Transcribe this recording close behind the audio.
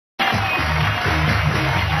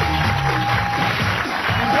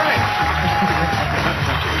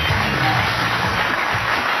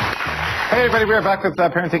Hey everybody, we're back with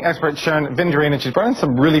parenting expert Sharon Vindrian, and she's brought in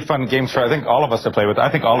some really fun games for, I think, all of us to play with. I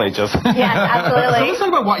think all ages. Yes, absolutely. So let's talk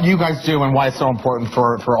about what you guys do and why it's so important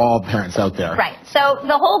for all parents out there. Right. So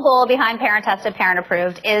the whole goal behind Parent Tested, Parent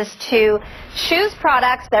Approved is to choose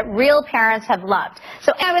products that real parents have loved.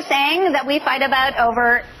 So I was saying that we fight about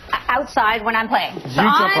over outside when I'm playing. So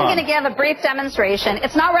I'm going to give a brief demonstration.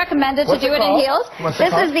 It's not recommended to do it in heels.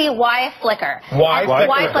 This is the Y Fliker. Y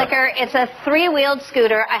Fliker. It's a 3-wheeled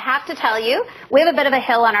scooter. I have to tell you, we have a bit of a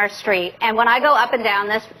hill on our street, and when I go up and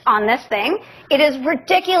down on this thing, it is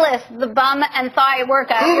ridiculous, the bum and thigh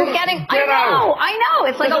workout you're getting. I know.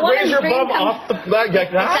 It's like a woman's dream. Off the leg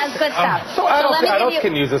like that? That's good stuff. So adults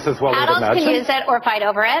can use this as well. Adults can use it or fight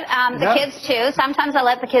over it. The kids too. Sometimes I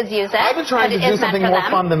let the kids use it. I've been trying to do something more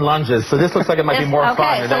fun than lunges, so this looks like it might be more fun.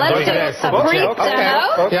 Okay, so let's do a brief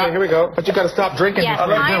demo. Okay, here we go. But you got to stop drinking before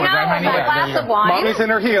you do it, right? I know, a glass of wine. Mommy's in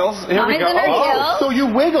her heels. Here we go. Mommy's in her heels. So you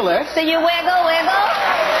wiggle it. So you wiggle. Wow,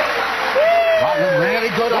 you're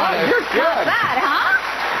really good on it. You're good. Not bad,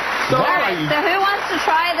 huh? So, all right, so who wants to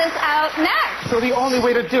try this out next? So the only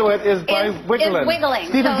way to do it is by wiggling.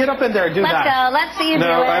 Steven, get up in there and do that. Let's see you do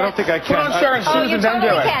it. No, I don't think I can. Put on Sharon's shoes and then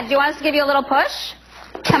do it. Can. Do you want us to give you a little push?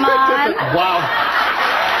 Come on. Wow.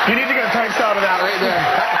 You need to get a tight shot of that right there.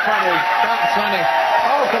 That's funny. That's funny.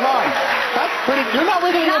 Oh, come on. That's pretty. You're not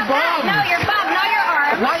wiggling your bum. No, your bum, not your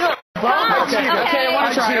arm. Not your bum. Okay, I want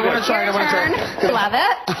to try it. Love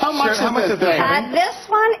it. How much is this thing? This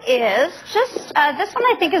one is just, this one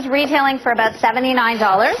I think is retailing for about $79.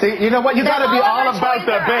 See, you know what? You got to be all about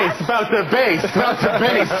the bass. About the bass. About the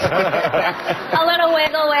bass. A little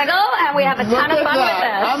wiggle, and we have a ton of fun with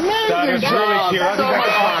this. Amazing. That is really cute. So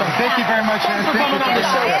much fun. Thank you very much. Thanks for coming on the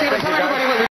show.